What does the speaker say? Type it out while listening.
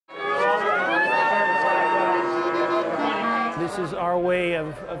is our way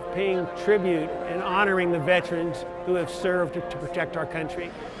of paying tribute and honoring the veterans who have served to protect our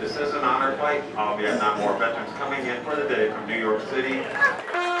country. This is an honor flight. All Vietnam War veterans coming in for the day from New York City.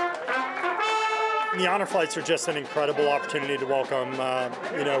 The honor flights are just an incredible opportunity to welcome,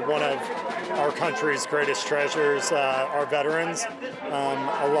 one of our country's greatest treasures, our veterans.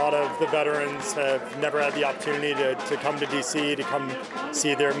 A lot of the veterans have never had the opportunity to come to DC, to come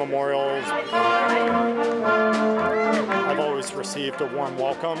see their memorials. I've always received a warm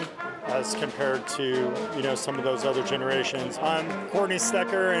welcome as compared to, some of those other generations. I'm Courtney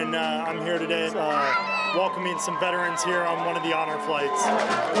Stecker, and I'm here today welcoming some veterans here on one of the honor flights.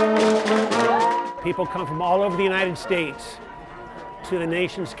 People come from all over the United States to the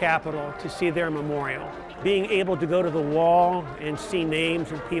nation's capital to see their memorial. Being able to go to the wall and see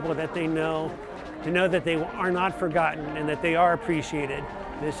names of people that they know, to know that they are not forgotten and that they are appreciated,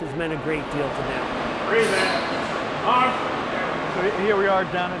 this has meant a great deal to them. So here we are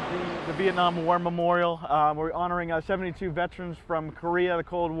down at the Vietnam War Memorial. We're honoring 72 veterans from Korea, the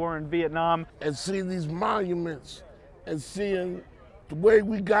Cold War, and Vietnam. And seeing these monuments and seeing the way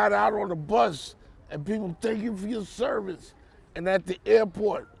we got out on the bus and people thank you for your service. And at the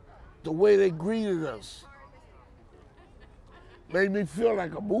airport, the way they greeted us made me feel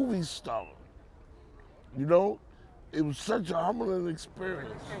like a movie star. It was such a humbling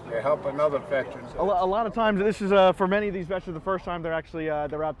experience. They're helping other veterans. A lot of times, this is for many of these veterans the first time they're actually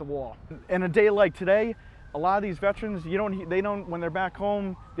they're at the wall. And a day like today, a lot of these veterans, they don't when they're back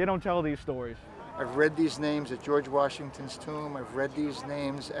home, they don't tell these stories. I've read these names at George Washington's tomb. I've read these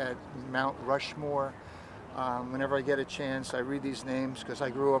names at Mount Rushmore. Whenever I get a chance, I read these names because I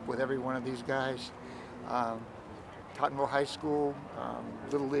grew up with every one of these guys. Tottenville High School,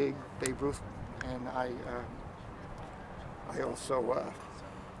 Little League, Babe Ruth, and I also,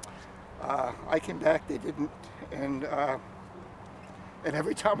 I came back, they didn't, and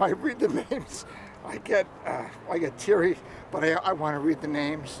every time I read the names, I get teary, but I want to read the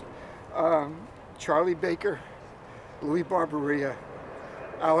names. Charlie Baker, Louis Barbaria,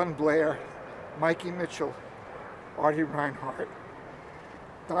 Alan Blair, Mikey Mitchell, Artie Reinhardt,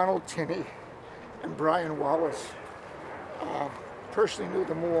 Donald Tinney, and Brian Wallace. Personally knew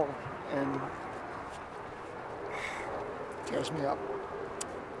them all, and tears me up.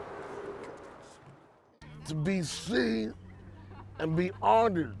 To be seen and be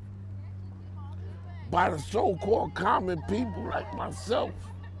honored by the so-called common people like myself,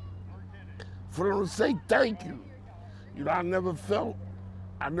 for them to say thank you. I never felt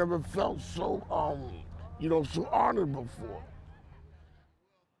so, so honored before.